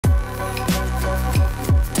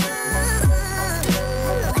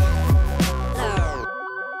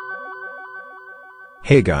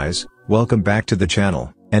Hey guys, welcome back to the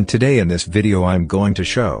channel, and today in this video I'm going to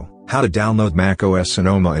show how to download macOS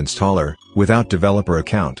Sonoma installer without developer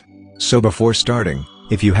account. So before starting,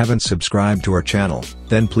 if you haven't subscribed to our channel,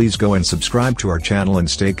 then please go and subscribe to our channel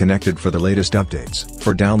and stay connected for the latest updates.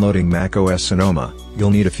 For downloading macOS Sonoma,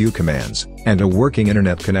 you'll need a few commands and a working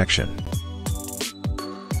internet connection.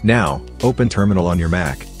 Now, open Terminal on your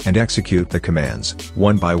Mac and execute the commands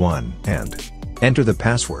one by one and enter the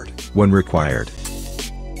password when required.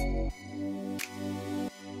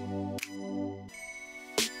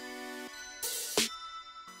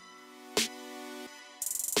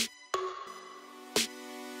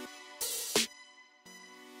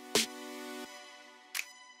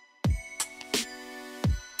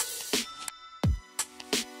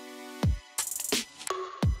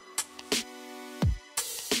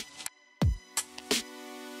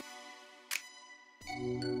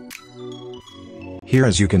 Here,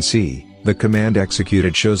 as you can see, the command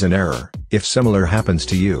executed shows an error. If similar happens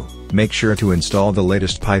to you, make sure to install the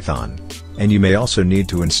latest Python. And you may also need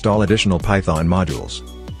to install additional Python modules.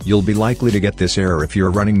 You'll be likely to get this error if you're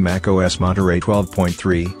running macOS Monterey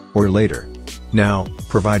 12.3 or later. Now,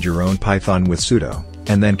 provide your own Python with sudo,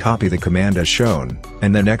 and then copy the command as shown,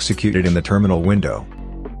 and then execute it in the terminal window.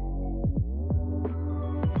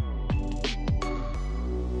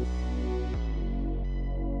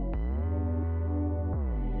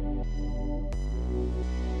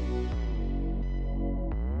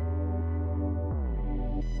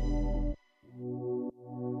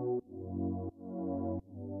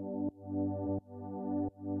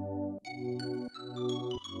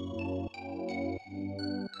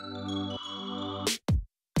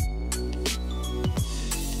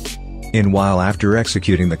 While after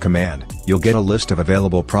executing the command, you'll get a list of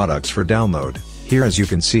available products for download. Here, as you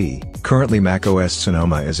can see, currently macOS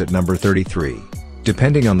Sonoma is at number 33.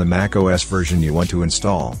 Depending on the macOS version you want to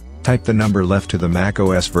install, type the number left to the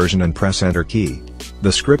macOS version and press Enter key.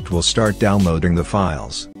 The script will start downloading the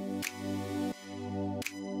files.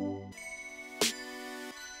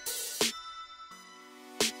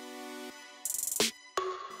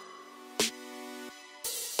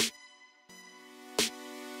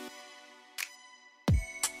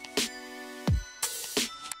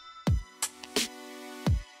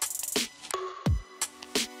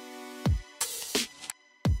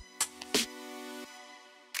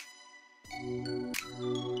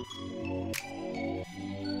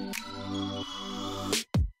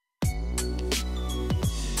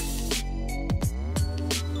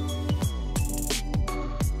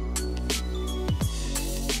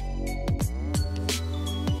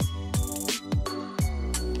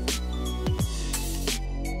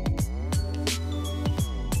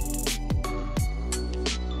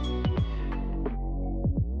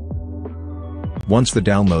 Once the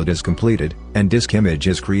download is completed, and disk image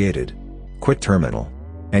is created, quit Terminal.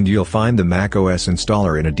 And you'll find the macOS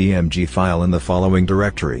installer in a DMG file in the following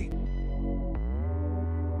directory.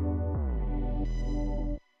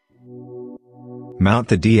 Mount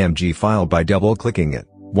the DMG file by double-clicking it.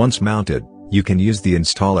 Once mounted, you can use the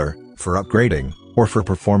installer for upgrading, or for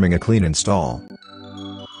performing a clean install.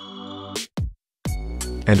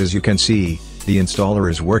 And as you can see, the installer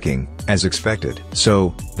is working, as expected.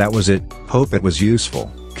 So, that was it. Hope it was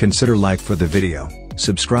useful. Consider like for the video,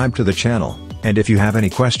 subscribe to the channel, and if you have any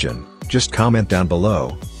question, just comment down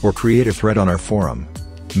below, or create a thread on our forum.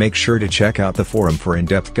 Make sure to check out the forum for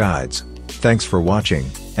in-depth guides. Thanks for watching,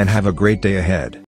 and have a great day ahead.